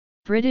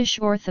British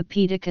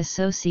Orthopaedic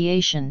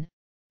Association,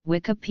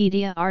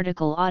 Wikipedia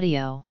article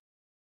audio.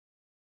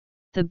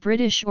 The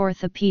British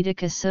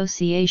Orthopaedic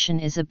Association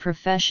is a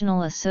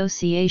professional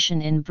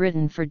association in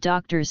Britain for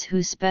doctors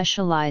who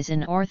specialise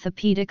in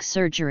orthopaedic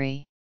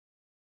surgery.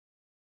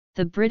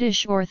 The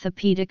British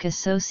Orthopaedic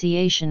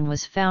Association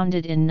was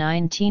founded in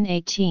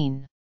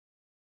 1918.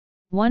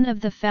 One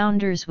of the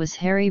founders was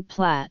Harry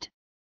Platt,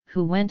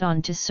 who went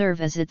on to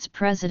serve as its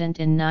president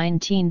in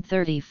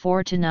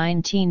 1934 to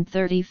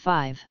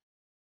 1935.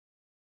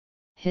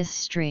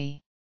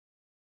 History.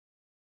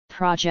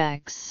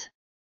 Projects.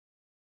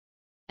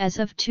 As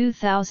of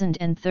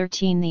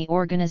 2013, the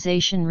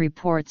organization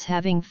reports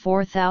having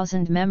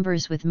 4,000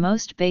 members, with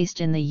most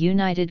based in the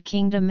United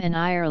Kingdom and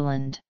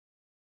Ireland.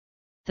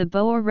 The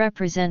BOA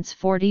represents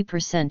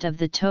 40% of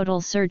the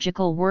total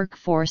surgical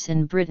workforce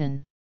in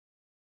Britain.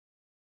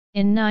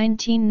 In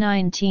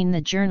 1919,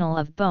 the Journal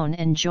of Bone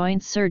and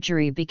Joint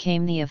Surgery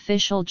became the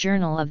official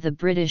journal of the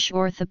British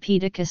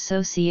Orthopaedic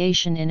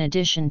Association in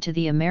addition to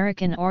the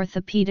American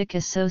Orthopaedic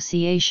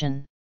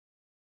Association.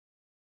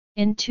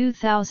 In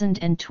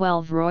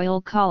 2012, Royal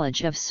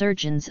College of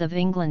Surgeons of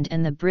England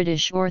and the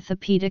British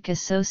Orthopaedic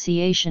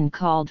Association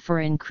called for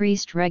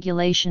increased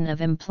regulation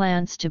of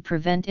implants to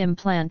prevent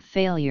implant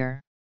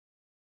failure.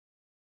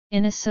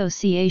 In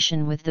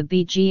association with the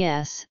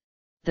BGS,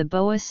 the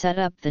BOA set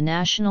up the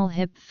National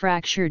Hip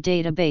Fracture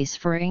Database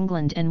for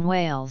England and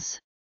Wales.